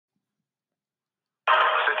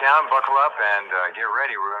down, buckle up, and get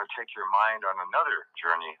ready. We're going to take your mind on another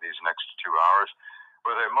journey these next 2 hours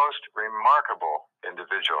with a most remarkable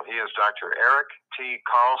individual. He is Dr. Erik T.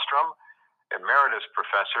 Kalstrom, Emeritus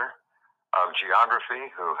Professor of Geography,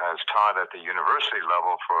 who has taught at the university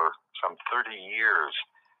level for some 30 years.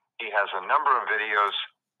 He has a number of videos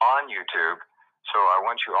on YouTube, so I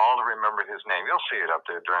want you all to remember his name. You'll see it up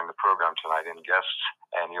there during the program tonight in guests,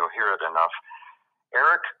 and you'll hear it enough.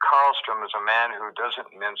 Erik Kalstrom is a man who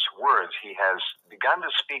doesn't mince words. He has begun to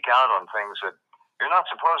speak out on things that you're not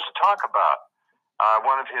supposed to talk about.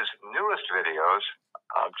 One of his newest videos,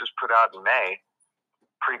 just put out in May,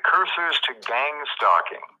 Precursors to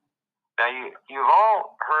Gangstalking. Now, you've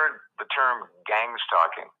all heard the term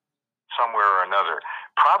gangstalking somewhere or another.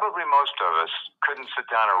 Probably most of us couldn't sit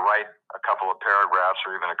down and write a couple of paragraphs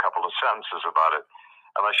or even a couple of sentences about it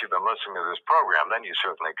unless you've been listening to this program. Then you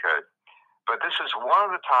certainly could. But this is one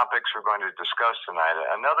of the topics we're going to discuss tonight.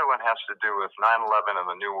 Another one has to do with 9/11 and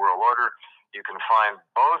the New World Order. You can find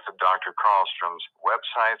both of Dr. Kalstrom's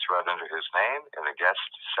websites right under his name in the guest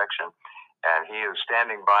section. And he is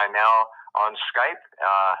standing by now on Skype,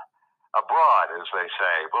 abroad, as they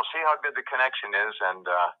say. We'll see how good the connection is, and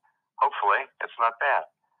hopefully it's not bad.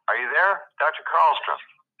 Are you there, Dr. Kalstrom?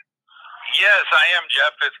 Yes, I am,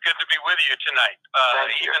 Jeff. It's good to be with you tonight.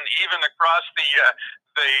 Thank you. Even across the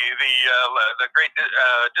great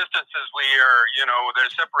distances we are,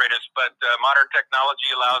 they're separate us, but modern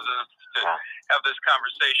technology allows us to have this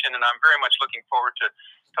conversation, and I'm very much looking forward to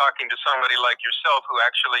talking to somebody like yourself who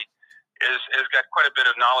actually has got quite a bit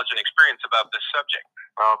of knowledge and experience about this subject.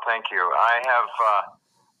 Well, thank you. I have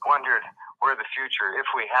wondered where the future, if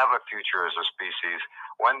we have a future as a species,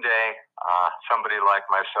 one day somebody like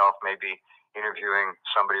myself may be interviewing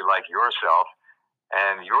somebody like yourself,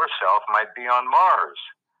 and yourself might be on Mars.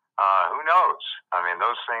 Who knows? I mean,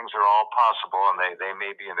 those things are all possible, and they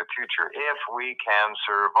may be in the future if we can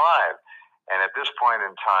survive. And at this point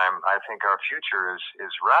in time, I think our future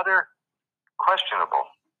is rather questionable.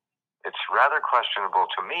 It's rather questionable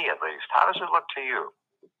to me, at least. How does it look to you?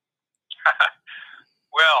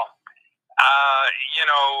 Well,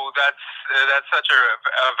 that's such a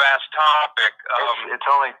vast topic. It's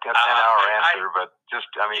only a 10-hour answer, but just,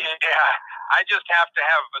 yeah, I just have to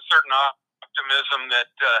have a certain optimism that,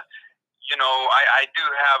 I do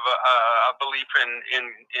have a belief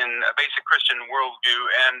in a basic Christian worldview,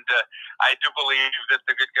 and I do believe that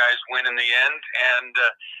the good guys win in the end, and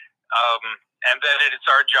that it's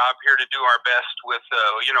our job here to do our best with,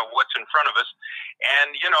 what's in front of us.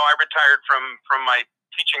 And, I retired from my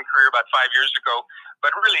teaching career about 5 years ago,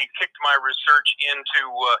 but really kicked my research into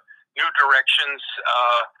new directions.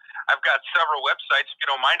 I've got several websites. If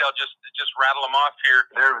you don't mind, I'll just rattle them off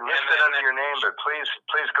here. They're listed under your name, but please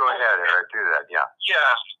go ahead, Erik. Do that. Yeah.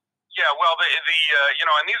 Yeah. Well,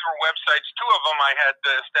 and these were websites. Two of them I had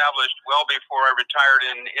established well before I retired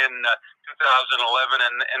in 2011,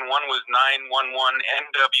 and one was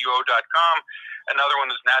 911NWO.com. Another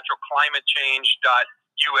one was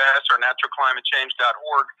naturalclimatechange.us or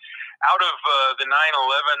naturalclimatechange.org. Out of the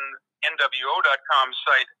 911NWO.com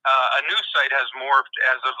site, a new site has morphed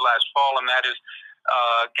as of last fall, and that is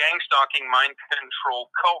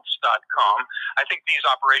gangstalkingmindcontrolcults.com. I think these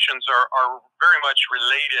operations are very much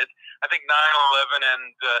related. I think 9/11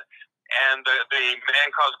 and the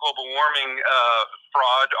man-caused global warming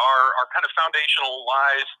fraud are kind of foundational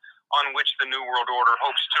lies on which the New World Order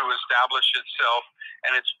hopes to establish itself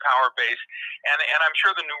and its power base. And I'm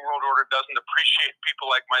sure the New World Order doesn't appreciate people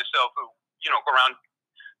like myself who, go around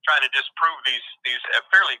trying to disprove these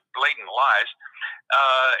fairly blatant lies.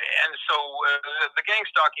 And so the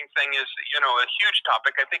gangstalking thing is, a huge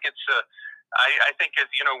topic. I think it's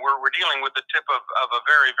we're dealing with the tip of a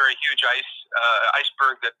very, very huge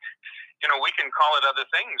iceberg that, we can call it other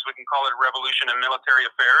things. We can call it revolution in military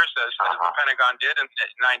affairs, as the Pentagon did in the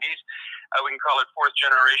 90s. We can call it fourth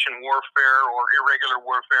generation warfare or irregular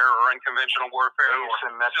warfare or unconventional warfare.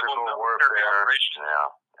 Asymmetrical warfare.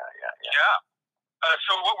 Yeah.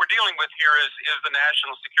 So what we're dealing with here is the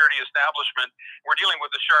national security establishment. We're dealing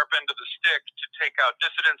with the sharp end of the stick to take out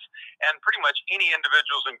dissidents and pretty much any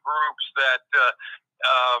individuals and groups that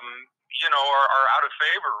are out of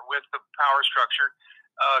favor with the power structure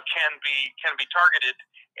can be targeted,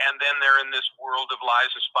 and then they're in this world of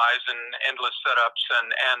lies and spies and endless setups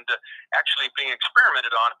and actually being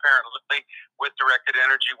experimented on apparently with directed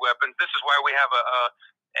energy weapons. This is why we have a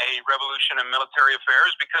revolution in military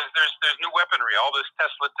affairs, because there's new weaponry. All this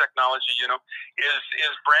Tesla technology,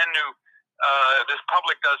 is brand new This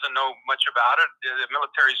public doesn't know much about it. The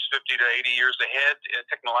military is 50 to 80 years ahead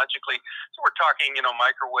technologically. So we're talking,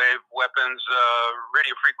 microwave weapons,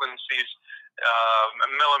 radio frequencies,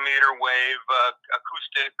 millimeter wave,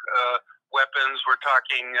 acoustic weapons. We're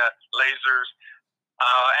talking lasers.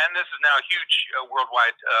 And this is now a huge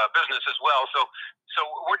worldwide business as well. So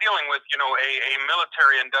we're dealing with, a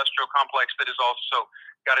military-industrial complex that has also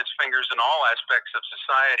got its fingers in all aspects of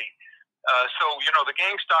society. So the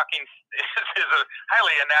gangstalking is a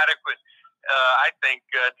highly inadequate, I think,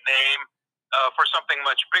 name for something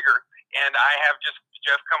much bigger. And I have just,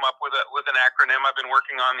 Jeff, come up with an acronym. I've been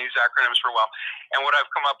working on these acronyms for a while. And what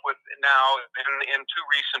I've come up with now in two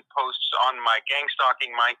recent posts on my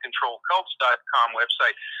gangstalkingmindcontrolcults.com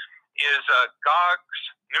website is Gog's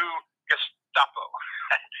New Gestapo.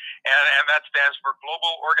 and that stands for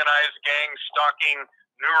Global Organized Gang Stalking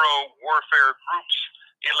Neuro Warfare Groups,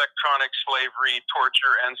 Electronic Slavery,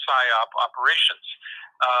 Torture, and PSYOP Operations.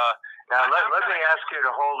 Now, let me ask you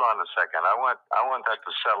to hold on a second. I want that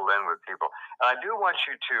to settle in with people. And I do want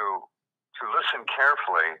you to listen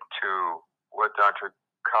carefully to what Dr.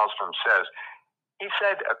 Kalstrom says. He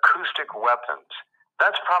said acoustic weapons.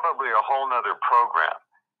 That's probably a whole nother program.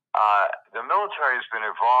 The military has been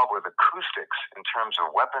involved with acoustics in terms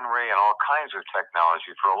of weaponry and all kinds of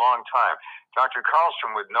technology for a long time. Dr.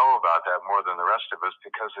 Kalstrom would know about that more than the rest of us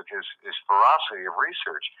because of his ferocity of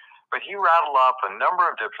research. But he rattled off a number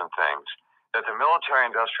of different things that the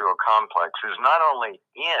military-industrial complex is not only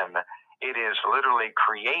in, it is literally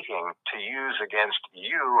creating to use against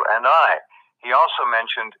you and I. He also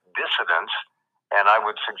mentioned dissidents, and I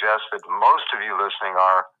would suggest that most of you listening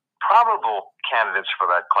are probable candidates for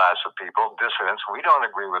that class of people, dissidents. We don't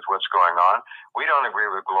agree with what's going on. We don't agree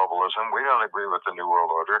with globalism. We don't agree with the New World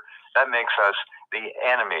Order. That makes us the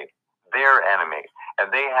enemy, their enemy. And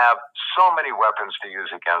they have so many weapons to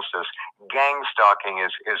use against us. Gang stalking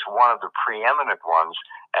is one of the preeminent ones,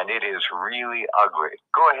 and it is really ugly.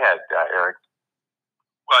 Go ahead, Erik.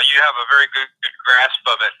 Well, you have a very good grasp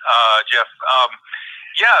of it, Jeff.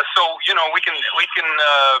 Yeah, so we can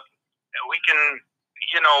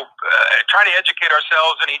try to educate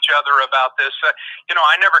ourselves and each other about this.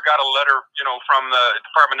 I never got a letter, from the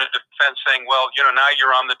Department of Defense saying, well, now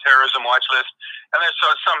you're on the terrorism watch list. And there's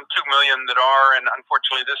some 2 million that are, and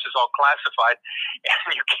unfortunately this is all classified,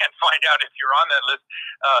 and you can't find out if you're on that list.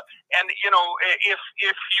 If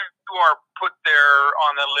you are put there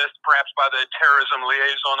on the list, perhaps by the terrorism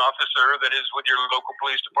liaison officer that is with your local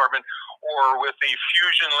police department, or with the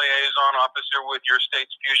fusion liaison officer with your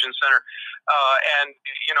state's fusion center, and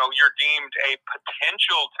you're deemed a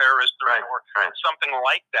potential terrorist threat or something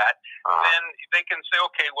like that, then they can say,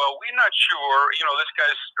 okay, well, we're not sure, this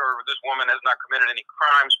guy's or this woman has not committed any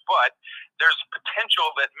crimes, but there's potential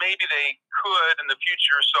that maybe they could in the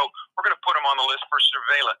future, so we're going to put them on the list for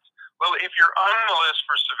surveillance. Well, if you're on the list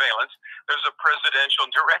for surveillance, there's a presidential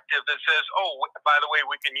directive that says, oh, by the way,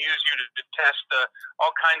 we can use you to test all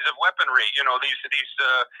kinds of weaponry,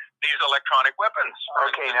 these electronic weapons.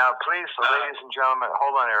 Okay, now please, ladies and gentlemen,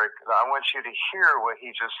 hold on, Erik. I want you to hear what he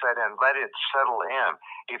just said and let it settle in.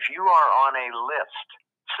 If you are on a list,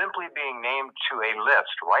 simply being named to a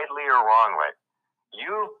list, rightly or wrongly,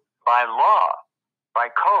 you, by law, by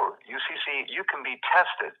code, UCC, you can be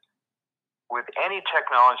tested with any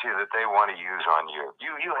technology that they want to use on you.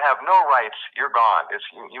 You have no rights. You're gone.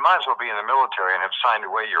 You might as well be in the military and have signed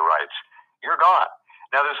away your rights. You're gone.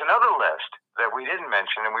 Now, there's another list that we didn't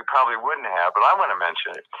mention, and we probably wouldn't have, but I want to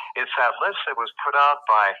mention it. It's that list that was put out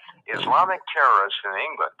by Islamic terrorists in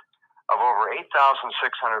England of over 8,600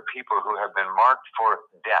 people who have been marked for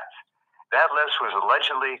death. That list was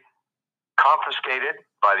allegedly confiscated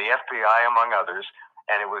by the FBI, among others,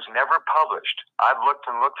 and it was never published. I've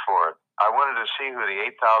looked and looked for it. I wanted to see who the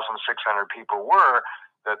 8,600 people were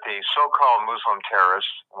that the so-called Muslim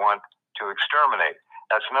terrorists want to exterminate.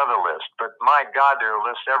 That's another list. But my God, there are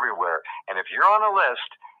lists everywhere. And if you're on a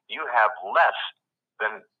list, you have less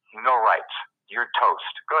than no rights. You're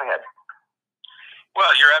toast. Go ahead.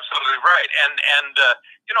 Well, you're absolutely right. And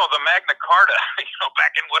the Magna Carta,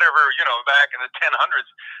 back in back in the 1000s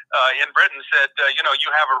in Britain said,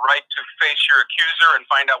 you have a right to face your accuser and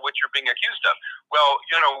find out what you're being accused of. Well,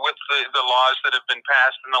 with the laws that have been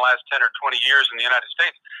passed in the last 10 or 20 years in the United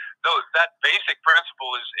States, though that basic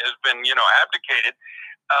principle has been, abdicated,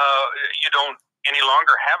 you don't any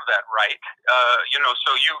longer have that right.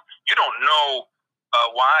 So you don't know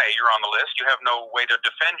why you're on the list. You have no way to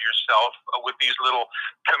defend yourself with these little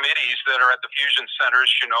committees that are at the fusion centers,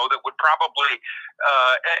 that would probably,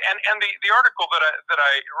 and the article that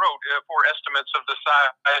I wrote for estimates of the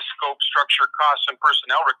size, scope, structure, costs, and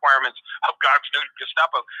personnel requirements of God's new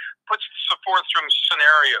Gestapo puts forth some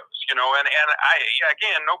scenarios, and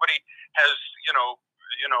again, nobody has,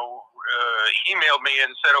 emailed me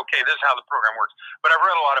and said, okay, this is how the program works. But I've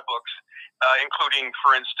read a lot of books, including,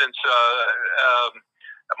 for instance,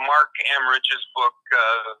 Mark Amrich's book,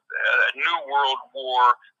 New World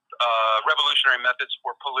War, Revolutionary Methods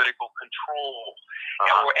for Political Control,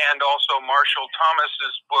 and also Marshall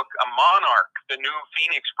Thomas's book, A Monarch, the New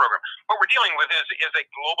Phoenix Program. What we're dealing with is a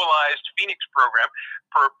globalized Phoenix program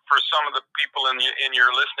for some of the people in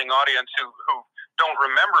your listening audience who don't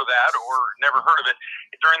remember that or never heard of it.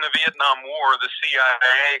 During the Vietnam War, the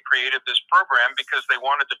CIA created this program because they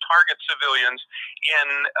wanted to target civilians in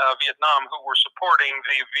Vietnam who were supporting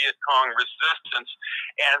the Viet Cong resistance.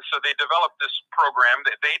 And so they developed this program.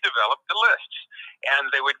 They developed the lists.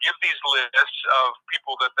 And they would give these lists of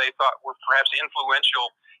people that they thought were perhaps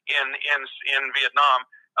influential in Vietnam.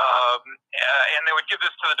 And they would give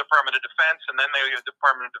this to the Department of Defense, and then the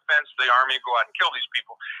Department of Defense, the Army, go out and kill these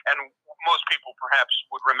people. And most people perhaps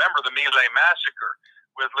would remember the My Lai massacre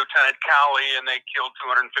with Lieutenant Cowley, and they killed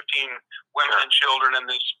 215 women and children in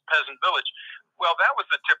this peasant village. Well, that was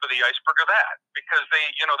the tip of the iceberg of that, because they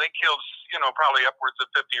killed, probably upwards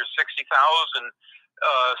of 50 or 60,000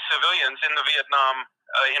 civilians in Vietnam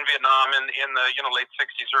in the late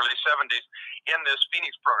 60s, early 70s in this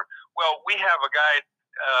Phoenix program. Well, we have a guy,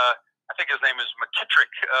 I think his name is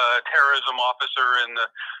McKittrick, terrorism officer in the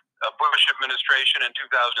Bush administration in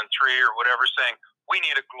 2003 or whatever, saying we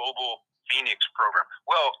need a global Phoenix program.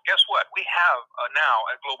 Well, guess what? We have now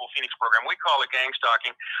a global Phoenix program. We call it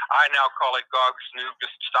Gangstalking. I now call it God's new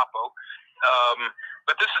Gestapo.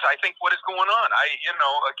 But this is, I think, what is going on.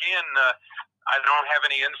 I don't have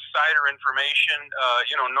any insider information.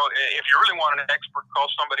 If you really want an expert, call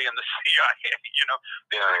somebody in the CIA.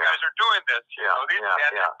 These guys are doing this.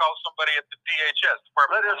 Call somebody at the DHS,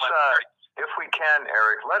 Department of Homeland Security. If we can,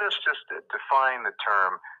 Erik, let us just define the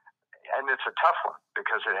term, and it's a tough one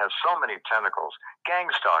because it has so many tentacles.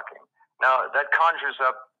 Gangstalking. Now, that conjures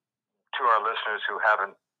up to our listeners who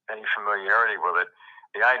haven't any familiarity with it,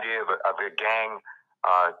 the idea of a gang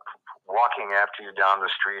walking after you down the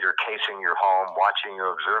street or casing your home, watching you,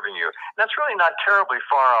 observing you. And that's really not terribly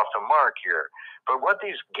far off the mark here. But what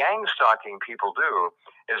these gang-stalking people do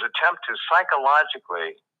is attempt to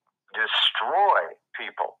psychologically destroy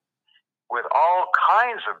people with all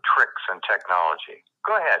kinds of tricks and technology.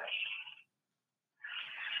 Go ahead.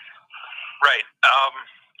 Right.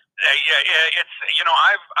 It's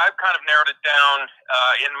I've kind of narrowed it down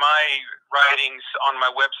in my writings on my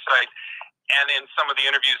website and in some of the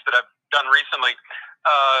interviews that I've done recently.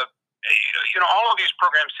 All of these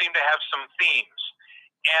programs seem to have some themes.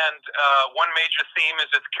 And one major theme is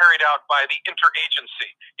it's carried out by the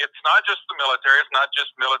interagency. It's not just the military. It's not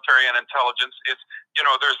just military and intelligence. It's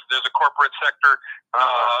there's a corporate sector.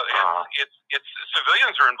 It's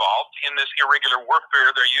civilians are involved in this irregular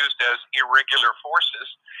warfare. They're used as irregular forces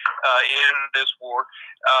in this war.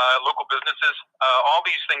 Local businesses. All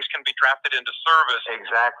these things can be drafted into service.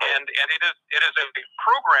 Exactly. And it is a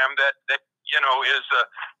program that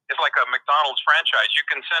is like a McDonald's franchise. You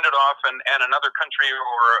can send it off, and another country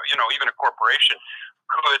or even a corporation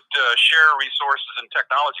could share resources and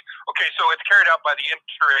technology. Okay, so it's carried out by the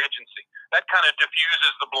interagency. That kind of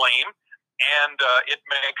diffuses the blame, and it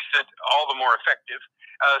makes it all the more effective.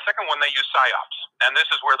 Second one, they use psyops, and this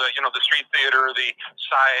is where the street theater, the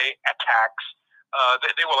psy attacks.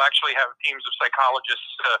 They will actually have teams of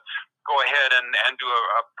psychologists go ahead and do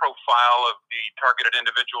a profile of the targeted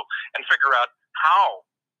individual and figure out how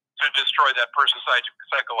to destroy that person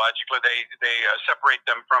psychologically. They separate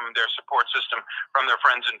them from their support system, from their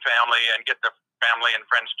friends and family, and get the family and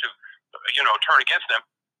friends to turn against them.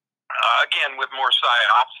 Again, with more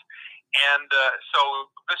psyops. And so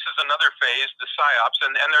this is another phase, the psyops,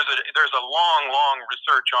 and there's a long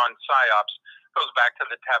research on psyops. It goes back to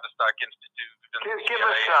the Tavistock Institute. Give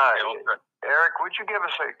us, Erik, would you give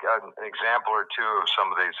us an example or two of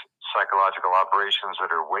some of these psychological operations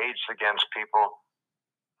that are waged against people?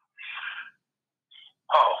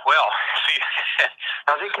 Oh, well, see,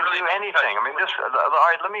 now they can do anything. I mean, all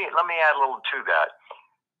right, let me add a little to that.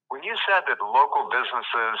 When you said that local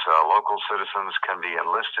businesses, local citizens can be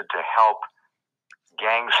enlisted to help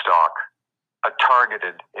gang stalk a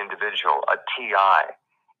targeted individual, a TI,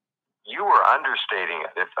 you were understating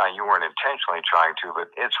it. If you weren't intentionally trying to,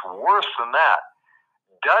 but it's worse than that.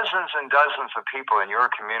 dozens and dozens of people in your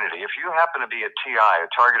community, if you happen to be a TI, a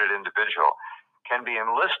targeted individual, can be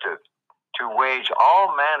enlisted to wage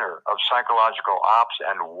all manner of psychological ops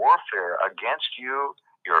and warfare against you,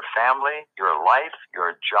 your family, your life,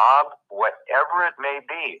 your job, whatever it may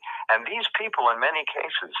be. And these people, in many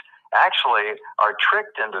cases, actually are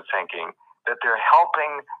tricked into thinking that they're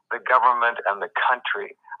helping the government and the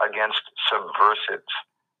country against subversives.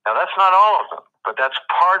 Now, that's not all of them, but that's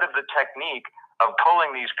part of the technique of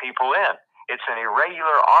pulling these people in. It's an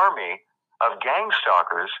irregular army of gang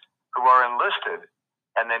stalkers who are enlisted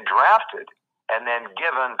and then drafted and then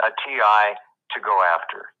given a TI to go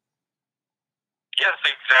after. Yes,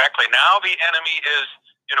 exactly. Now the enemy is,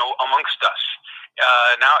 amongst us.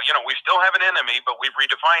 Now, we still have an enemy, but we've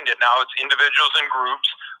redefined it. Now it's individuals and groups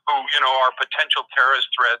who, are potential terrorist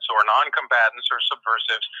threats or non-combatants or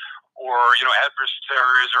subversives or,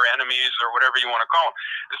 adversaries or enemies or whatever you want to call them.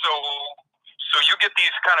 So you get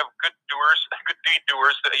these kind of good doers, good deed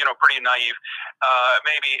doers, pretty naive,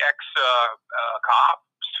 maybe ex-cops,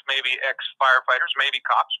 maybe ex-firefighters, maybe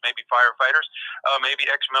cops, maybe firefighters, maybe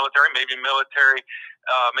ex-military, maybe military,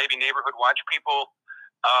 maybe neighborhood watch people.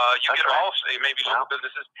 You get all, maybe local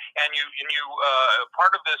businesses, and you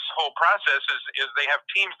part of this whole process is they have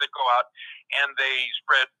teams that go out and they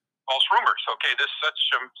spread false rumors. Okay, this such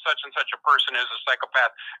and such a person is a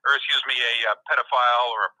psychopath, or a pedophile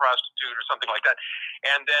or a prostitute or something like that,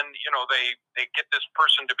 and then they get this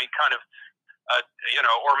person to be kind of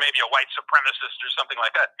or maybe a white supremacist or something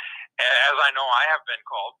like that, as I know I have been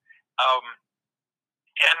called.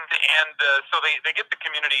 So they get the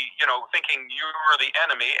community, thinking you're the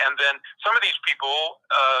enemy, and then some of these people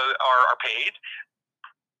are paid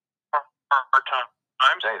part-time.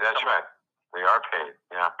 Hey, that's right. They are paid,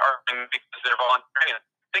 yeah. Because they're volunteering and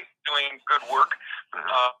doing good work.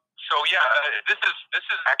 Mm-hmm. This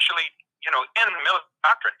is actually, in military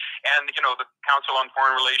doctrine. And, the Council on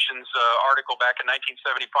Foreign Relations article back in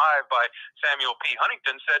 1975 by Samuel P.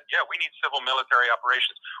 Huntington said, yeah, we need civil military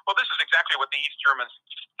operations. Well, this is exactly what the East German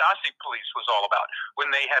Stasi police was all about,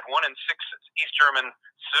 when they had 1 in 6 East German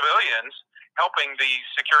civilians helping the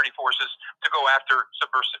security forces to go after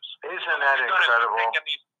subversives. Isn't that incredible?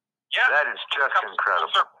 That is just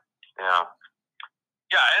incredible. Yeah.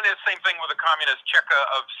 Yeah, and the same thing with the communist Czechia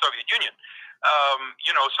of Soviet Union.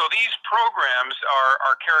 So these programs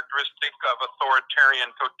are characteristic of authoritarian,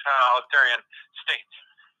 totalitarian states.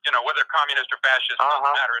 Whether communist or fascist,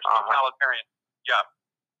 doesn't matter. It's totalitarian. Yeah.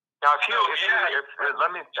 Now,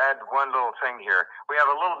 let me add one little thing here. We have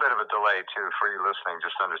a little bit of a delay, too, for you listening,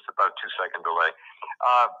 just under about a 2-second delay.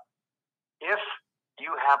 If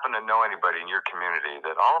you happen to know anybody in your community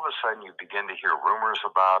that all of a sudden you begin to hear rumors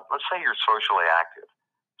about, let's say you're socially active,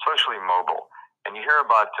 socially mobile, and you hear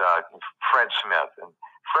about Fred Smith, and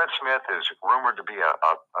Fred Smith is rumored to be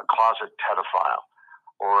a closet pedophile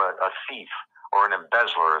or a thief or an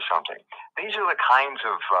embezzler or something. These are the kinds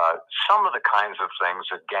of, some of the kinds of things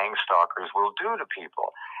that gang stalkers will do to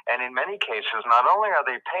people. And in many cases, not only are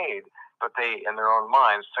they paid, but they, in their own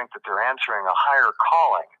minds, think that they're answering a higher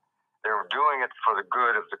calling. They're doing it for the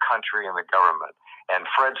good of the country and the government. And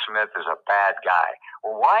Fred Smith is a bad guy.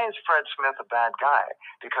 Well, why is Fred Smith a bad guy?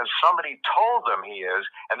 Because somebody told them he is,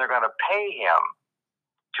 and they're going to pay him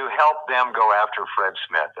to help them go after Fred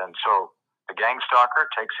Smith. And so the gang stalker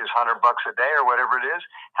takes his $100 a day or whatever it is,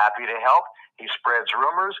 happy to help. He spreads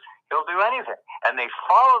rumors. He'll do anything. And they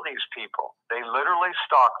follow these people. They literally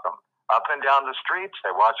stalk them up and down the streets.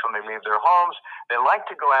 They watch when they leave their homes. They like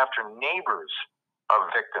to go after neighbors of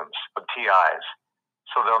victims of TIs,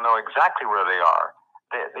 so they'll know exactly where they are.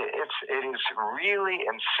 It is really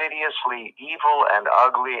insidiously evil and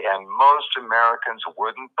ugly, and most Americans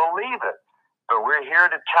wouldn't believe it. But we're here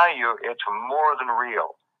to tell you it's more than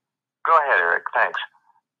real. Go ahead, Erik. Thanks.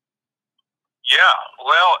 Yeah,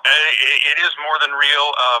 well, it is more than real.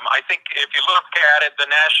 I think if you look at it, the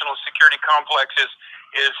national security complex is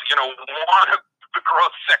one of the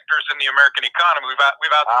growth sectors in the American economy. We've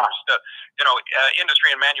outsourced,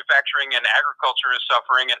 industry and manufacturing, and agriculture is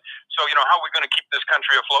suffering. And so, how are we going to keep this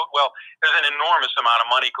country afloat? Well, there's an enormous amount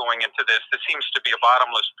of money going into this. This seems to be a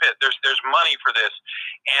bottomless pit. There's money for this.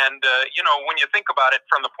 And, when you think about it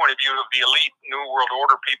from the point of view of the elite New World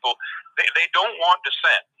Order people, they don't want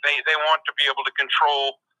dissent. They want to be able to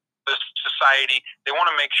control this society. They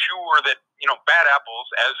want to make sure that, bad apples,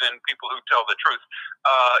 as in people who tell the truth,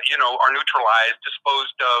 are neutralized,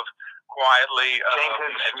 disposed of quietly.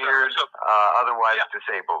 Tainted, smeared, otherwise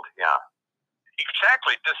disabled. Yeah.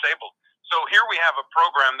 Exactly, disabled. So here we have a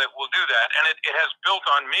program that will do that, and it has built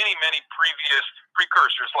on many, many previous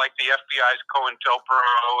precursors, like the FBI's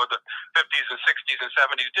COINTELPRO, the 50s and 60s and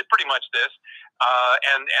 70s did pretty much this,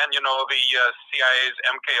 and the CIA's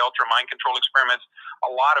MK Ultra mind control experiments.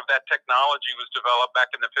 A lot of that technology was developed back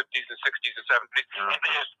in the 50s and 60s and 70s,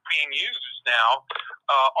 and is being used now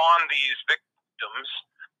on these victims.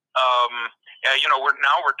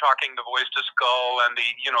 We're talking the voice to skull and the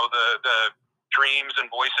dreams and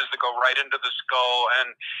voices that go right into the skull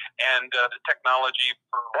and the technology.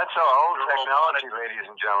 That's our old technology, ladies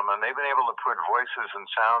and gentlemen. They've been able to put voices and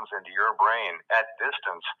sounds into your brain at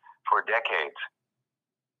distance for decades.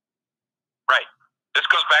 Right. This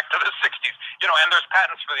goes back to the 60s, and there's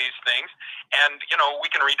patents for these things, and we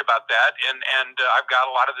can read about that, and I've got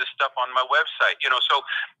a lot of this stuff on my website, and of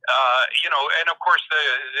course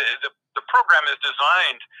the program is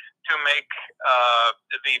designed to make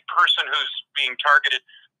the person who's being targeted,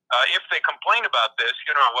 if they complain about this,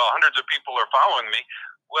 hundreds of people are following me.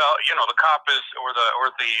 Well, the cop or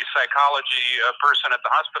the psychology person at the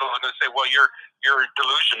hospital is going to say, well, you're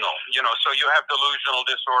delusional, so you have delusional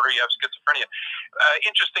disorder, you have schizophrenia.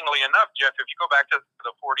 Interestingly enough, Jeff, if you go back to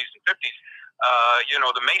the 40s and 50s,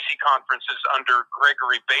 the Macy conferences under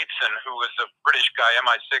Gregory Bateson, who was a British guy,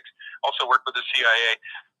 MI6, also worked with the CIA.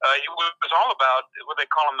 It was all about what they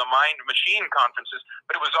call them the mind-machine conferences,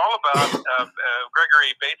 but it was all about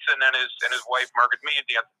Gregory Bateson and his wife Margaret Mead,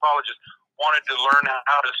 the anthropologist, wanted to learn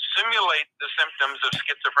how to simulate the symptoms of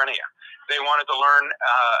schizophrenia. They wanted to learn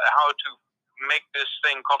how to make this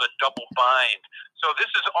thing called a double bind. So this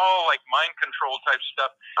is all like mind control type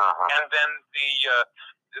stuff. And then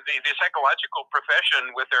the psychological profession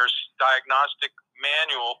with their diagnostic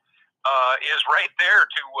manual is right there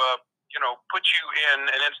to put you in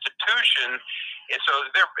an institution. And so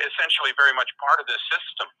they're essentially very much part of this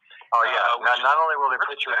system. Oh yeah. Not only will they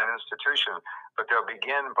put you in an institution, but they'll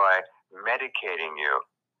begin by medicating you.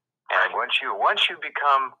 And once you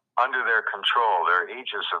become under their control, their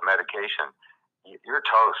aegis of medication, you're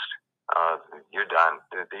toast. You're done.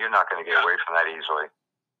 You're not going to get away from that easily.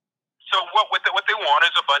 So what they want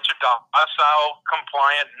is a bunch of docile,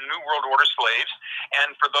 compliant New World Order slaves.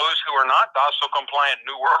 And for those who are not docile, compliant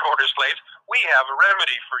New World Order slaves, we have a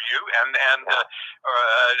remedy for you.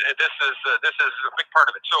 This is a big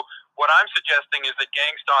part of it. So what I'm suggesting is that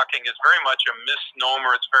gangstalking is very much a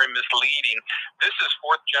misnomer. It's very misleading. This is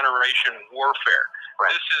fourth generation warfare.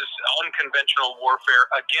 Right. This is unconventional warfare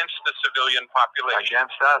against the civilian population.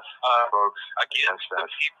 Against us, folks. Against the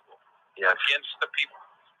people. Yes. Against the people.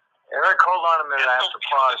 Eric, hold on a minute. I have to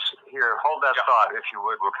pause here. Hold that thought, if you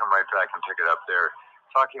would. We'll come right back and pick it up there.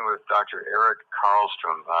 Talking with Dr. Erik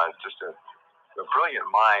Kalstrom, just a brilliant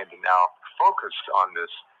mind, now focused on this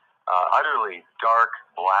utterly dark,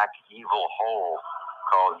 black, evil hole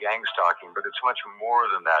called gangstalking, but it's much more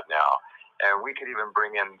than that now. And we could even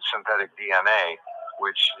bring in synthetic DNA,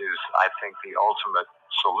 which is, I think, the ultimate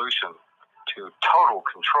solution to total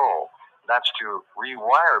control. That's to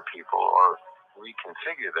rewire people or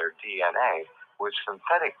reconfigure their DNA with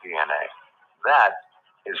synthetic DNA. That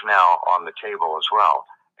is now on the table as well.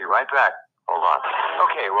 Be right back. Hold on.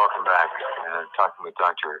 Okay, welcome back. Talking with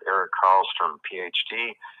Dr. Erik Kalstrom,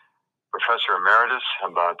 PhD, Professor Emeritus,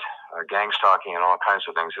 about gangstalking and all kinds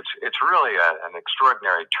of things. It's really an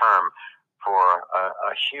extraordinary term for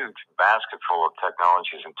a huge basket full of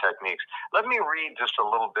technologies and techniques. Let me read just a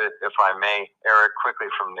little bit, if I may, Erik, quickly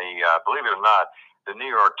from the, believe it or not, the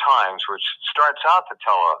New York Times, which starts out to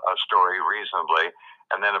tell a story reasonably,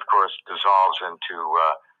 and then, of course, dissolves into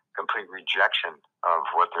complete rejection of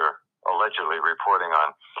what they're allegedly reporting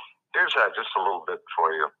on. Here's just a little bit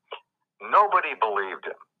for you. Nobody believed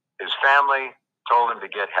him. His family told him to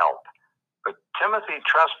get help. But Timothy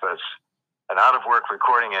Trespass, an out-of-work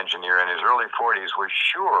recording engineer in his early 40s, was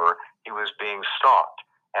sure he was being stalked,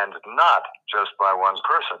 and not just by one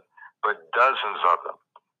person, but dozens of them.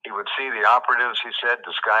 He would see the operatives, he said,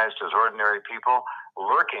 disguised as ordinary people,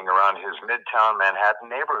 lurking around his midtown Manhattan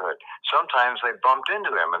neighborhood. Sometimes they bumped into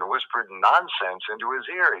him and whispered nonsense into his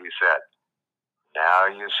ear, he said. Now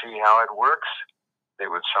you see how it works, they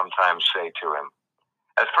would sometimes say to him.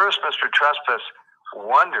 At first, Mr. Trespass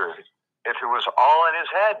wondered if it was all in his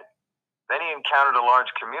head. Then he encountered a large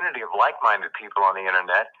community of like-minded people on the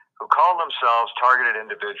internet who called themselves targeted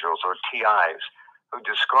individuals, or TIs, who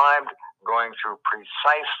described going through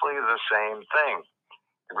precisely the same thing.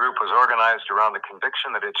 The group was organized around the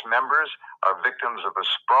conviction that its members are victims of a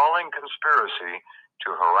sprawling conspiracy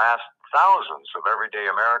to harass thousands of everyday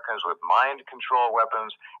Americans with mind control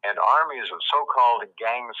weapons and armies of so-called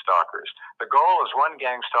gang stalkers. The goal, as one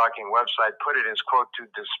gang stalking website put it, is, quote, to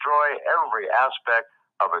destroy every aspect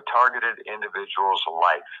of a targeted individual's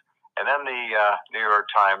life. And then the New York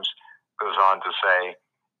Times goes on to say,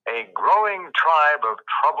 a growing tribe of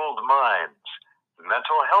troubled minds.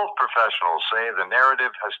 Mental health professionals say the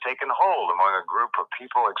narrative has taken hold among a group of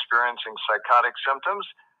people experiencing psychotic symptoms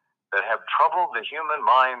that have troubled the human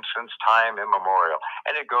mind since time immemorial.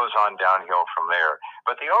 And it goes on downhill from there.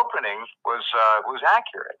 But the opening was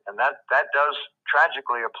accurate, and that does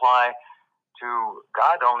tragically apply to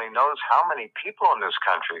God only knows how many people in this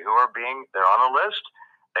country who they're on a list,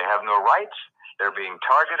 they have no rights, they're being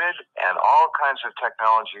targeted, and all kinds of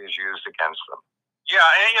technology is used against them. Yeah,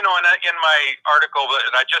 and in my article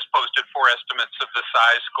that I just posted, 4 estimates of the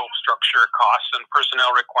size, scope, structure, costs, and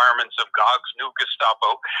personnel requirements of GOG's new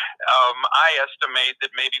Gestapo, I estimate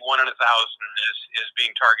that maybe 1 in 1,000 is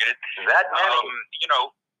being targeted. That many?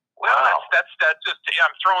 Well, wow. that's just,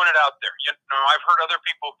 I'm throwing it out there. I've heard other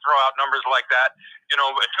people throw out numbers like that. 2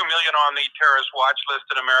 million on the terrorist watch list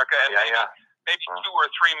in America, and maybe 2 or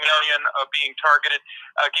 3 million being targeted.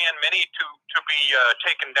 Again, many to be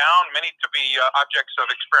taken down, many to be objects of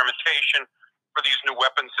experimentation for these new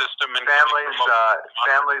weapon systems. And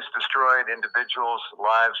families destroyed, individuals'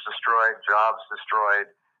 lives destroyed, jobs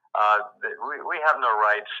destroyed. We have no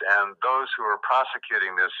rights, and those who are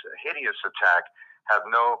prosecuting this hideous attack have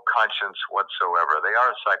no conscience whatsoever. They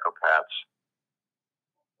are psychopaths.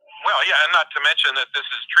 Well, yeah, and not to mention that this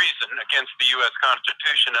is treason against the U.S.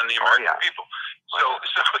 Constitution and the American people. So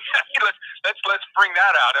let's bring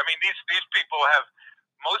that out. I mean, these people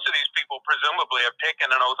most of these people presumably have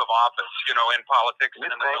taken an oath of office, in politics and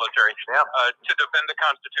in the military, to defend the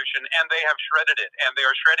Constitution, and they have shredded it, and they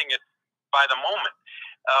are shredding it by the moment.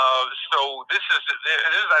 So this is,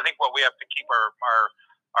 I think, what we have to keep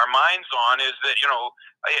our minds on is that,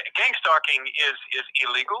 gangstalking is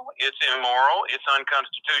illegal, it's immoral, it's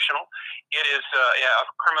unconstitutional, it is a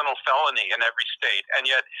criminal felony in every state, and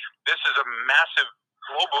yet this is a massive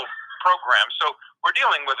global program. So we're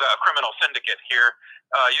dealing with a criminal syndicate here.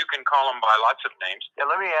 You can call them by lots of names. Yeah,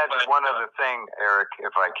 let me add one other thing, Eric,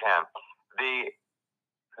 if I can.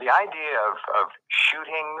 The idea of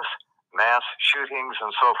shootings, mass shootings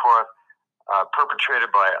and so forth,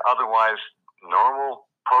 perpetrated by otherwise normal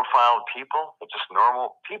profiled people, just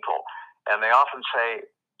normal people. And they often say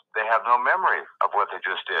they have no memory of what they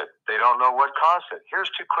just did. They don't know what caused it. Here's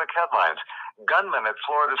 2 quick headlines. Gunman at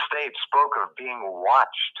Florida State spoke of being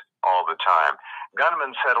watched all the time.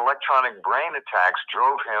 Gunman said electronic brain attacks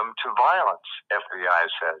drove him to violence, FBI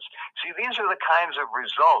says. See, these are the kinds of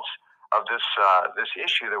results of this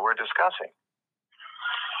issue that we're discussing.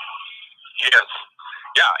 Yes.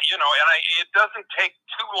 Yeah, and it doesn't take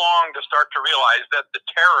too long to start to realize that the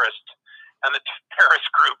terrorists and the terrorist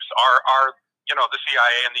groups are the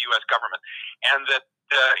CIA and the U.S. government, and that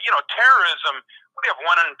terrorism, we have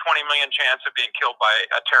 1 in 20 million chance of being killed by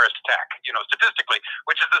a terrorist attack, statistically,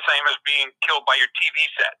 which is the same as being killed by your TV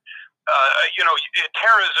set.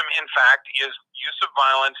 Terrorism, in fact, is use of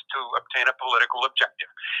violence to obtain a political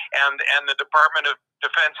objective, and the Department of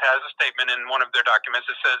Defense has a statement in one of their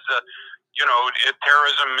documents that says,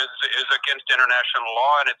 terrorism is against international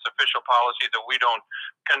law, and it's official policy that we don't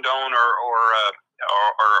condone or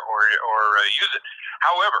use it.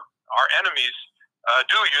 However, our enemies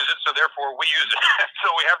do use it, so therefore we use it.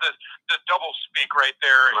 So we have this double speak right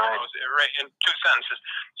there, right in 2 sentences.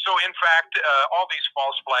 So in fact, all these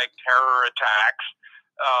false flag terror attacks,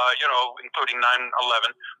 including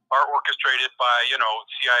 9/11, are orchestrated by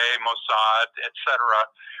CIA, Mossad, etc.,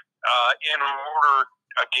 in order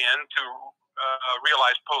again to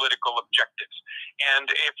realize political objectives. And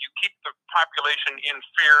if you keep the population in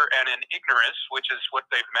fear and in ignorance, which is what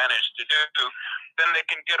they've managed to do, then they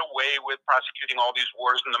can get away with prosecuting all these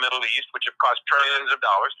wars in the Middle East, which have cost trillions of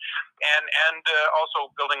dollars, and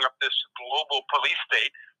also building up this global police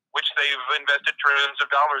state, which they've invested trillions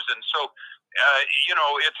of dollars in. So,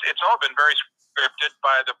 it's all been very scripted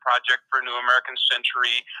by the Project for a New American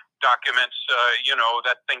Century documents,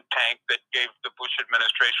 that think tank that gave the Bush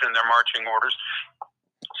administration their marching orders.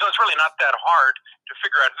 So it's really not that hard to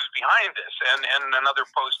figure out who's behind this. And another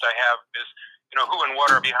post I have is, who and what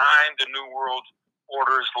are behind the New World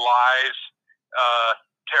Order's lies,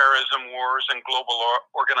 terrorism wars, and global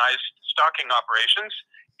organized stalking operations,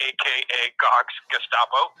 a.k.a. GOG's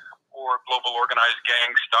Gestapo, or global organized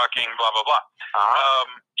gang stalking, blah, blah, blah.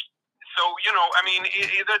 So,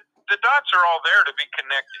 the dots are all there to be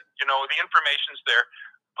connected. The information's there.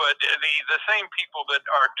 But the same people that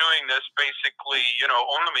are doing this basically,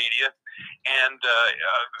 own the media and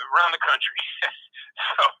run the country.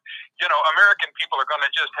 So, American people are going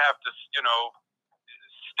to just have to,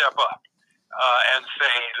 step up. and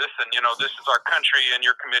say, listen, this is our country, and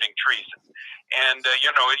you're committing treason. And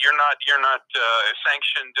you're not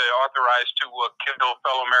sanctioned, authorized to kill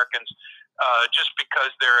fellow Americans just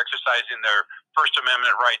because they're exercising their First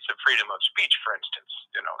Amendment rights of freedom of speech, for instance.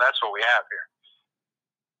 That's what we have here.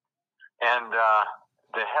 And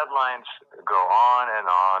the headlines go on and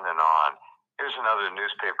on and on. Here's another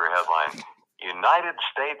newspaper headline: United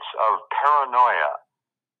States of Paranoia.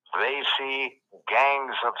 They see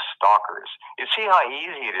gangs of stalkers. You see how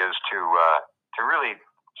easy it is to really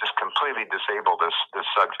just completely disable this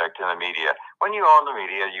subject in the media. When you own the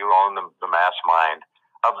media, you own the mass mind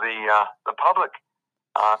of the public.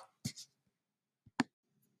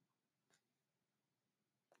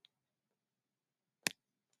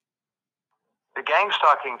 The gang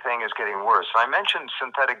stalking thing is getting worse. I mentioned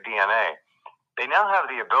synthetic DNA. They now have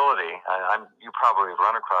the ability, you probably have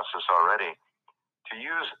run across this already, to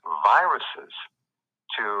use viruses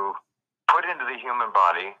to put into the human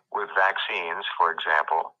body with vaccines, for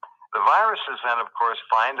example. The viruses then, of course,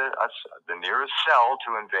 find the nearest cell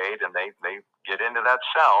to invade, and they get into that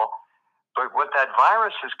cell. But what that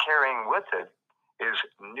virus is carrying with it is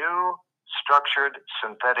new structured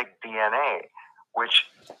synthetic DNA, which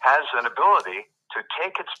has an ability to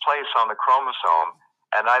take its place on the chromosome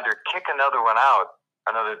and either kick another one out,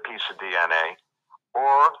 another piece of DNA,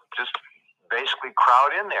 or just basically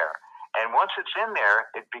crowd in there. And once it's in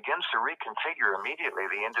there, it begins to reconfigure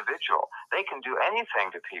immediately the individual. They can do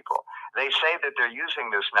anything to people. They say that they're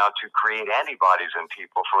using this now to create antibodies in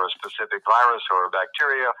people for a specific virus or a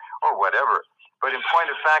bacteria or whatever. But in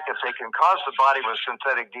point of fact, if they can cause the body with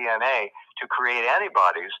synthetic DNA to create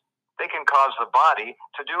antibodies, they can cause the body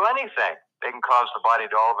to do anything. They can cause the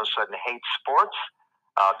body to all of a sudden hate sports,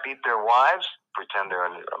 beat their wives, pretend they're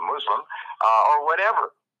a Muslim, or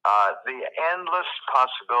whatever. The endless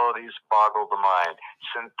possibilities boggle the mind.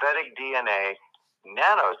 Synthetic DNA,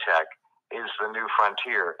 nanotech is the new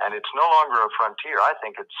frontier, and it's no longer a frontier. I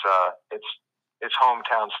think it's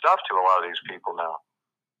hometown stuff to a lot of these people now.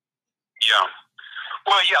 Yeah.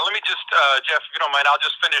 Well, yeah, let me just, Jeff, if you don't mind, I'll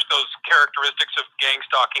just finish those characteristics of gang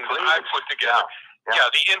stalking that I put together. Yeah,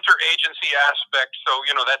 the interagency aspect, so,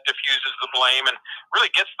 that diffuses the blame and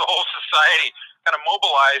really gets the whole society kind of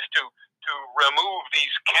mobilized to remove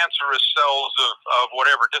these cancerous cells of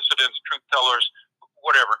whatever, dissidents, truth tellers,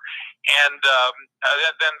 whatever. And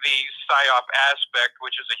then the PSYOP aspect,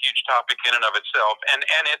 which is a huge topic in and of itself. And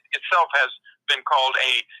it itself has been called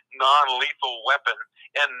a non-lethal weapon,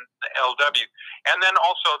 NLW. And then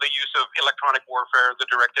also the use of electronic warfare, the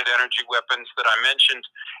directed energy weapons that I mentioned.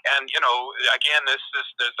 And, again,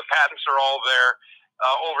 the patents are all there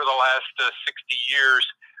over the last 60 years.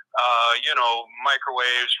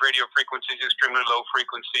 Microwaves, radio frequencies, extremely low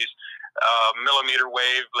frequencies, millimeter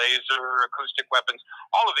wave, laser, acoustic weapons.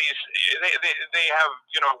 All of these, they have,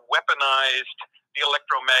 weaponized the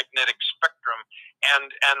electromagnetic spectrum and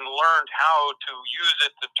learned how to use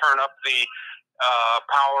it to turn up the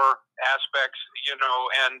power aspects,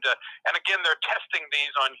 and again, they're testing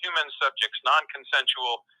these on human subjects,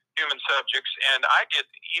 non-consensual human subjects. And I get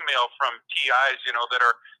email from TIs, that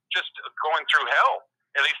are just going through hell.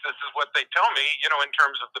 At least this is what they tell me, in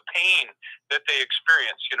terms of the pain that they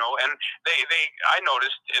experience, and I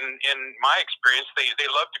noticed in my experience, they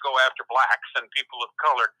love to go after blacks and people of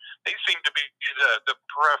color. They seem to be the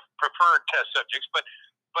preferred test subjects, but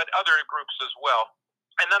other groups as well.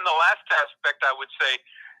 And then the last aspect I would say,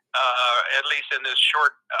 at least in this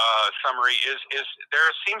short summary, is there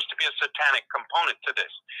seems to be a satanic component to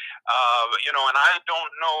this, and I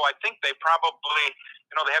don't know. I think they probably,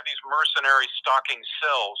 they have these mercenary stalking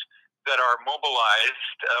cells that are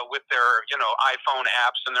mobilized with their, iPhone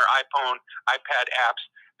apps and their iPad apps.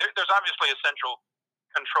 There's obviously a central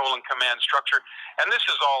control and command structure, and this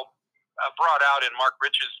is all brought out in Mark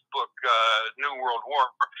Rich's book, New World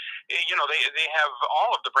War. They have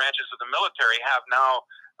all of the branches of the military have now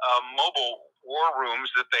mobile war rooms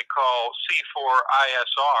that they call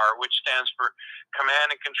C4ISR, which stands for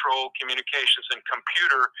Command and Control, Communications, and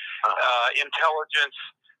Computer Intelligence,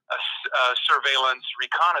 Surveillance,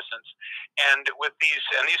 Reconnaissance. And with these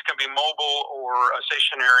can be mobile or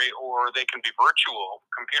stationary, or they can be virtual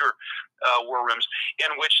computer war rooms,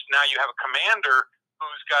 in which now you have a commander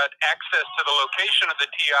who's got access to the location of the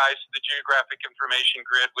TIs, the geographic information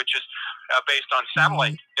grid, which is based on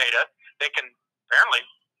satellite data. They can apparently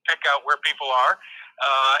pick out where people are,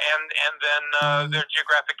 and then their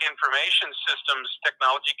geographic information systems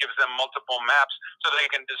technology gives them multiple maps, so they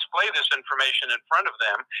can display this information in front of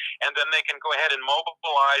them, and then they can go ahead and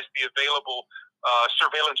mobilize the available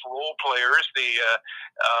surveillance role players, the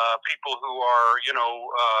people who are,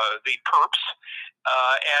 the perps,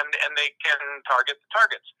 and they can target the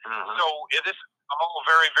targets. So this is all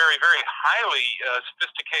very, very, very highly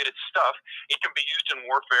sophisticated stuff. It can be used in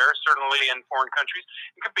warfare, certainly in foreign countries.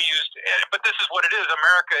 It can be used, but this is what it is.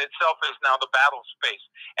 America itself is now the battle space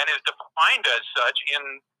and is defined as such in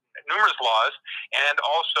numerous laws and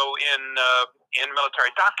also in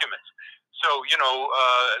military documents. So,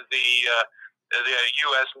 the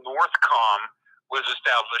U.S. Northcom was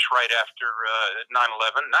established right after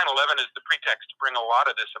 9/11. 9/11 is the pretext to bring a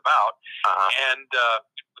lot of this about. And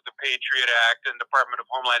the Patriot Act and Department of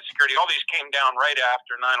Homeland Security, all these came down right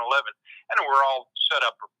after 9/11. And were all set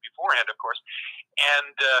up beforehand, of course.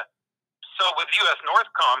 And so with U.S.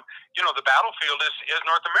 Northcom, the battlefield is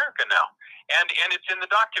North America now. And it's in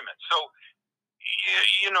the document. So,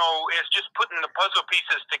 it's just putting the puzzle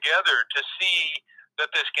pieces together to see that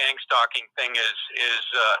this gangstalking thing is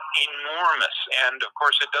enormous, and of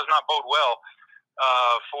course it does not bode well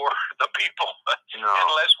for the people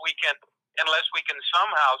unless we can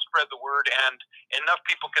somehow spread the word and enough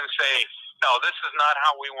people can say, no, this is not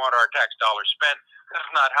how we want our tax dollars spent. This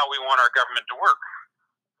is not how we want our government to work.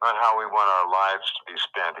 Not how we want our lives to be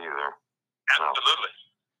spent either. Absolutely.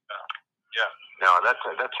 Yeah. No, that's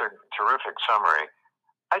a terrific summary.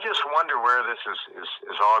 I just wonder where this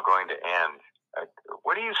is all going to end.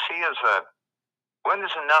 What do you see as when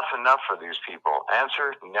is enough for these people?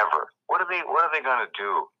 Answer: never. What are they going to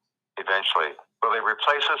do eventually? Will they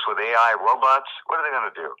replace us with AI robots? What are they going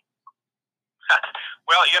to do?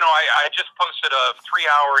 Well, I just posted a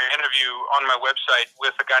 3-hour interview on my website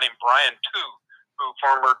with a guy named Brian Tu, who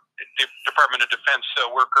former Department of Defense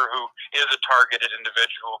worker who is a targeted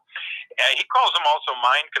individual. He calls them also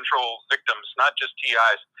mind control victims, not just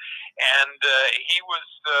TIs. And he was,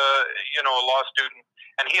 a law student,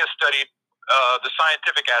 and he has studied the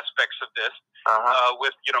scientific aspects of this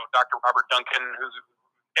with, Dr. Robert Duncan, who's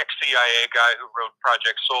ex-CIA guy who wrote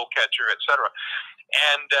Project Soul Catcher, et cetera.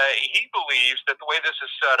 And he believes that the way this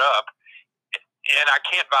is set up, and I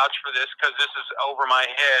can't vouch for this because this is over my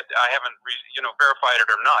head. I haven't, verified it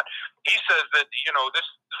or not. He says that, this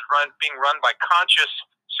is being run by conscious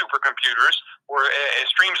supercomputers, where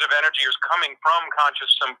streams of energy is coming from conscious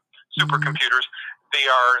supercomputers. They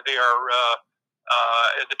are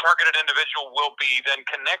the targeted individual will be then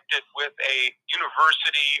connected with a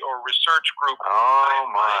university or research group. Oh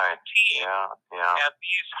my! Team. Yeah. And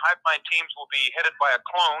these hive mind teams will be headed by a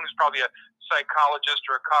clone, who's probably a psychologist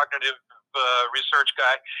or a cognitive research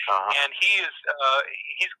guy, and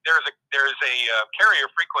there's a carrier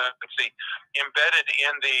frequency embedded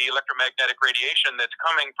in the electromagnetic radiation that's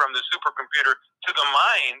coming from the supercomputer to the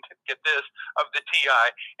mind. Get this, of the TI,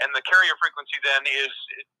 and the carrier frequency then is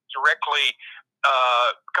directly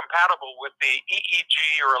compatible with the EEG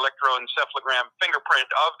or electroencephalogram fingerprint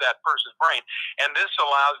of that person's brain, and this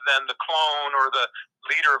allows then the clone or the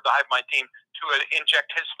leader of the hive mind team to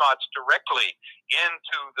inject his thoughts directly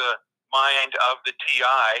into the mind of the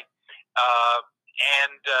TI,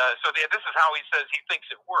 so this is how he says he thinks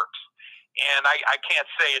it works. And I can't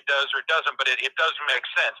say it does or it doesn't, but it does make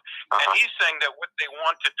sense. And he's saying that what they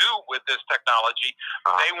want to do with this technology,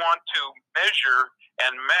 they want to measure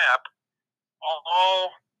and map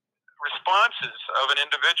all responses of an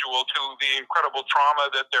individual to the incredible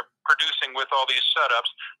trauma that they're producing with all these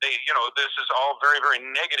setups. This is all very, very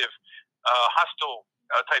negative, hostile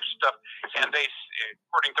type stuff. And they,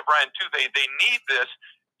 according to Brian too, they need this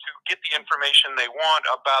to get the information they want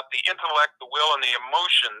about the intellect, the will, and the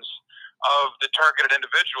emotions of the targeted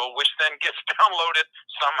individual, which then gets downloaded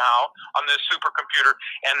somehow on this supercomputer.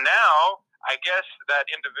 And now, I guess that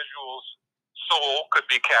individual's soul could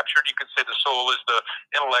be captured. You could say the soul is the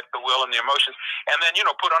intellect, the will, and the emotions, and then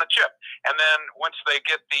put on a chip. And then once they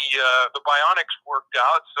get the bionics worked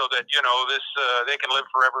out, so that they can live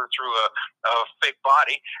forever through a fake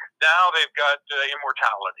body, now they've got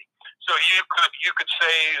immortality. So you could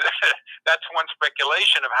say that's one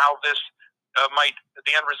speculation of how this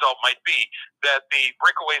the end result might be, that the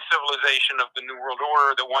breakaway civilization of the New World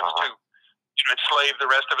Order that wants to enslave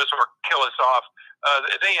the rest of us or kill us off,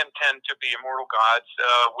 they intend to be immortal gods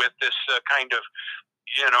with this kind of,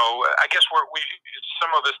 I guess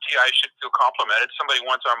some of us TI should feel complimented. Somebody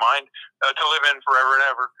wants our mind to live in forever and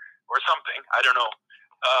ever or something. I don't know.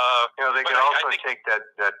 They can also take that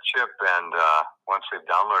chip and once they've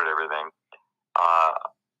downloaded everything,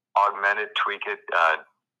 augment it, tweak it,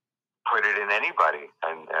 put it in anybody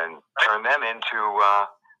and turn them into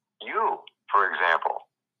you, for example.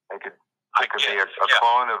 It could be a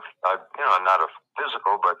clone of, not a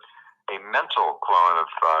physical, but a mental clone of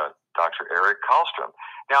Dr. Erik Kalstrom.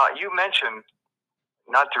 Now, you mentioned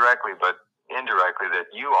not directly, but indirectly,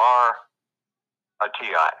 that you are a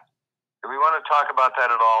TI. Do we want to talk about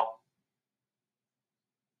that at all?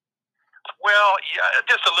 Well, yeah,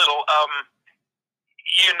 just a little.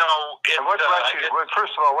 You know, and what brought you?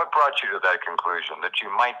 First of all, what brought you to that conclusion that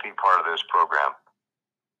you might be part of this program?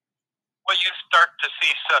 Well, you start to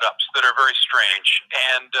see setups that are very strange,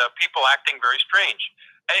 and people acting very strange.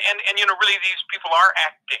 And you know, really, these people are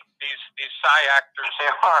acting. These psi actors,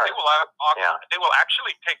 they are. They will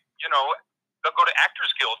actually take. You know, they'll go to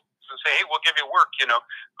Actors Guild and say, "Hey, we'll give you work." You know,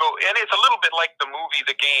 go. And it's a little bit like the movie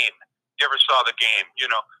The Game. You ever saw The Game? You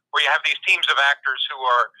know, where you have these teams of actors who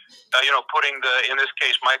are, you know, putting in this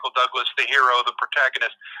case, Michael Douglas, the hero, the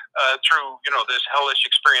protagonist, through, you know, this hellish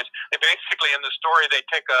experience. They basically, in the story, they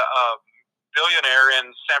take a billionaire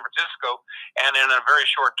in San Francisco, and in a very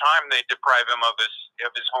short time, they deprive him of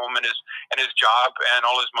his home and his job and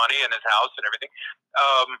all his money and his house and everything.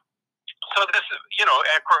 So this, you know,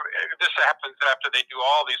 this happens after they do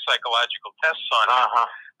all these psychological tests on him.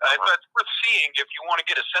 So it's worth seeing if you want to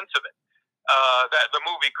get a sense of it. The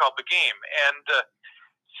movie called The Game, and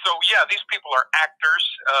so yeah, these people are actors.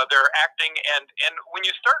 They're acting, and when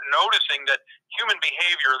you start noticing that human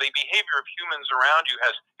behavior, the behavior of humans around you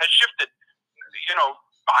has shifted. You know,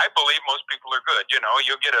 I believe most people are good. You know,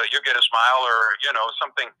 you'll get a smile or, you know,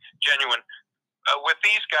 something genuine. With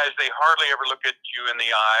these guys, they hardly ever look at you in the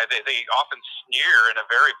eye. They often sneer in a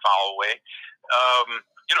very foul way.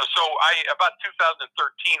 You know, so about 2013,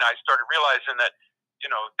 I started realizing that, you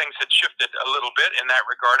know, things had shifted a little bit in that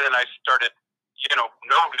regard, and I started, you know,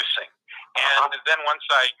 noticing. And then once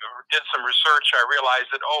I did some research, I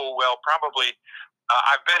realized that, oh, well, probably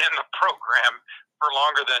I've been in the program for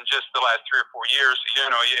longer than just the last 3 or 4 years. You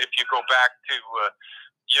know, if you go back to,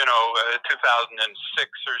 you know, 2006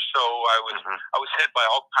 or so, I was hit by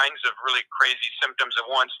all kinds of really crazy symptoms at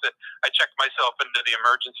once that I checked myself into the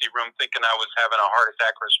emergency room thinking I was having a heart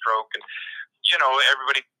attack or a stroke. And, you know,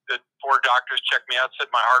 the 4 doctors checked me out,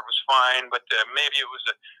 said my heart was fine, but maybe it was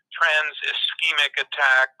a ischemic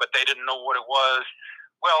attack, but they didn't know what it was.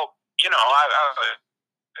 Well, you know,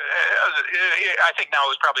 I think now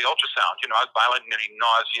it was probably ultrasound. You know, I was violently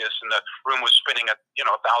nauseous, and the room was spinning at, you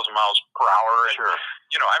know, 1,000 miles per hour. And, sure.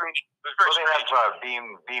 You know, I mean, it was very strange. They have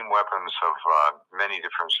beam weapons of many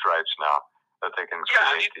different stripes now that they can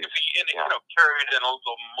create. Yeah, you know, carried in a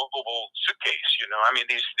little mobile suitcase. You know, I mean,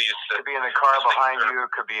 these could be in the car behind you.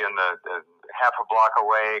 Could be in the half a block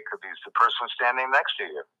away. Could be the person standing next to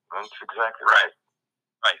you. That's exactly right.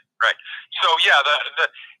 Right. So yeah,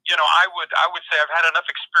 you know, I would say I've had enough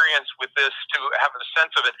experience with this to have a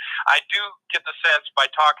sense of it. I do get the sense by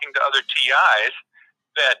talking to other TIs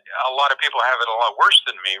that a lot of people have it a lot worse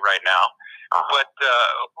than me right now. But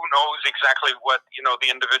who knows exactly what, you know,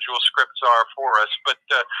 the individual scripts are for us. But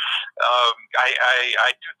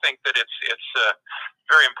I do think that it's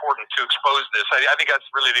very important to expose this. I think that's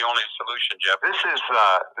really the only solution, Jeff. This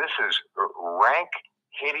is rank,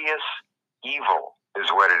 hideous evil. Is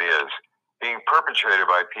what it is, being perpetrated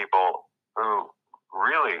by people who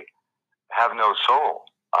really have no soul,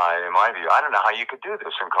 in my view. I don't know how you could do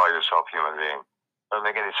this and call yourself a human being. Doesn't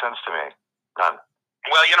make any sense to me. None.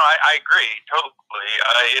 Well, you know, I agree totally.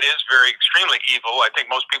 It is very extremely evil. I think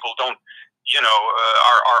most people don't, you know,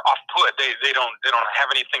 are off put. They don't have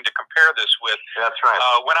anything to compare this with. That's right.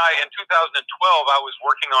 When in 2012, I was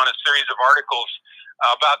working on a series of articles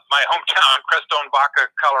about my hometown, Crestone Baca,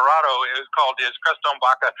 Colorado. It was called Crestone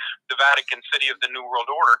Baca, the Vatican City of the New World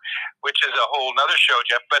Order, which is a whole other show,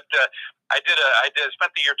 Jeff. But I spent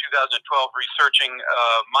the year 2012 researching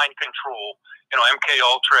mind control, you know, MK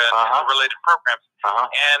Ultra and related programs.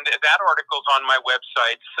 And that article's on my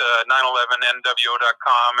websites,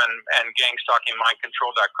 911nwo.com and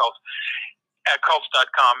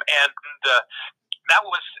gangstalkingmindcontrol.cults.com. And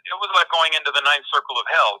it was like going into the ninth circle of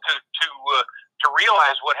hell to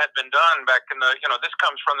realize what had been done back in the, you know, this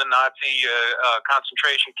comes from the Nazi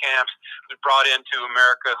concentration camps. It was brought into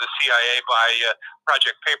America, the CIA by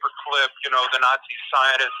Project Paperclip, you know, the Nazi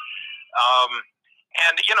scientists.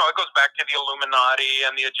 And, you know, it goes back to the Illuminati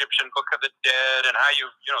and the Egyptian Book of the Dead and how you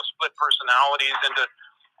know, split personalities into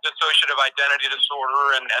dissociative identity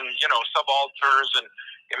disorder and you know, subalters and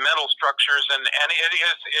mental structures. And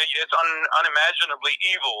it's unimaginably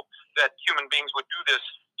evil that human beings would do this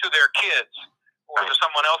to their kids or to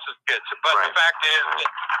someone else's kids. But the fact is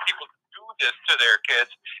that people do this to their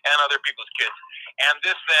kids and other people's kids. And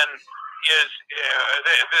this then is,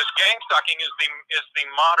 this gang stalking is the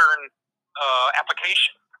modern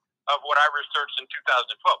application of what I researched in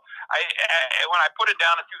 2012. When I put it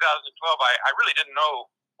down in 2012, I really didn't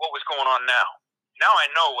know what was going on now. Now I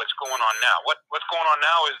know what's going on now. What's going on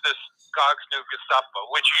now is this Cogs new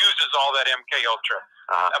Gestapo, which uses all that MK Ultra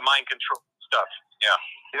mind control stuff. Yeah.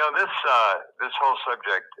 You know, this whole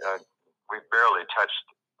subject we barely touched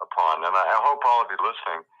upon, and I hope all of you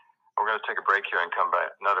listening. We're going to take a break here and come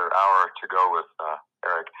back another hour to go with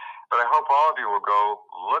Erik. But I hope all of you will go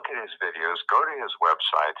look at his videos, go to his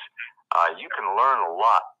websites. You can learn a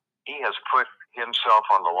lot. He has put himself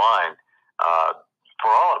on the line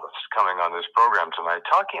for all of us coming on this program tonight,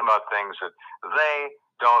 talking about things that they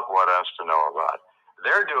don't want us to know about.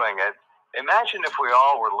 They're doing it. Imagine if we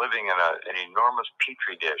all were living in an enormous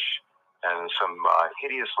petri dish and some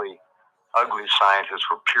hideously ugly scientists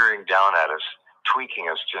were peering down at us, tweaking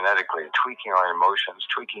us genetically, tweaking our emotions,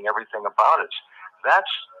 tweaking everything about us. That's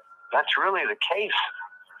really the case.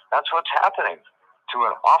 That's what's happening to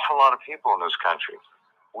an awful lot of people in this country.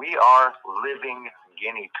 We are living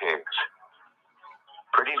guinea pigs.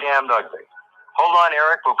 Pretty damned ugly. Hold on,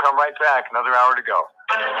 Erik. We'll come right back. Another hour to go.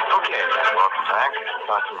 Okay, welcome back.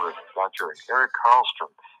 Talking with Dr. Erik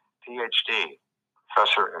Kalstrom, PhD,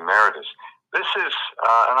 Professor Emeritus. This is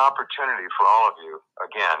an opportunity for all of you,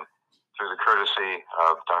 again, through the courtesy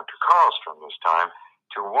of Dr. Kalstrom this time,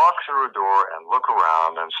 to walk through a door and look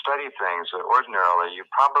around and study things that ordinarily you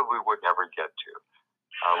probably would never get to.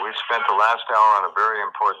 We've spent the last hour on a very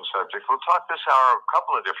important subject. We'll talk this hour a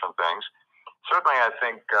couple of different things. Certainly, I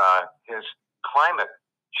think his climate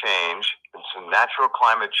change, it's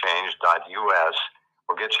naturalclimatechange.us,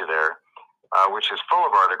 will get you there, which is full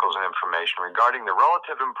of articles and information regarding the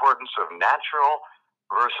relative importance of natural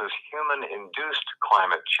versus human-induced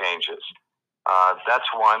climate changes. That's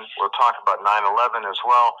one. We'll talk about 9/11 as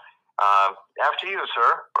well. After you, sir.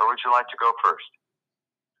 Where would you like to go first?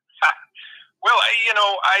 Well,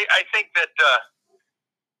 I think that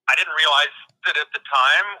I didn't realize that at the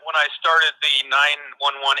time when I started the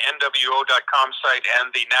 911nwo.com site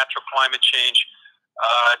and the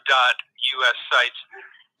naturalclimatechange.us sites,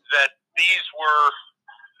 that these were,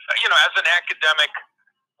 as an academic,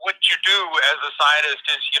 what you do as a scientist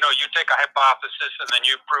is, you take a hypothesis and then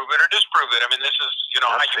you prove it or disprove it. I mean, this is,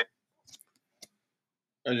 how you...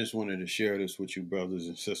 I just wanted to share this with you brothers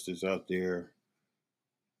and sisters out there.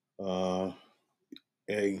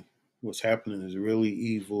 Hey, what's happening is really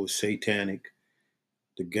evil, satanic.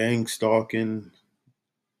 The gangstalking,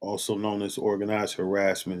 also known as organized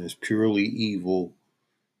harassment, is purely evil.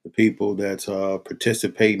 The people that's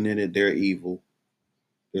participating in it, they're evil.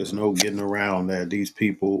 There's no getting around that. These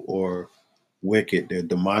people are wicked. They're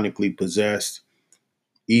demonically possessed.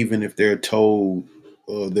 Even if they're told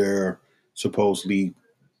they're supposedly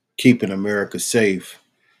keeping America safe,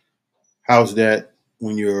 how's that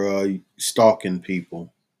when you're stalking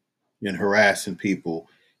people and harassing people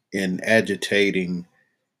and agitating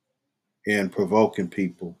and provoking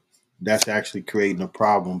people? That's actually creating a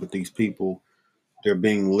problem. But these people, they're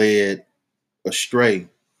being led astray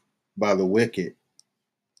by the wicked.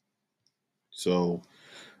 So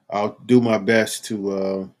I'll do my best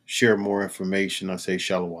to share more information. I say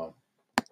shalom.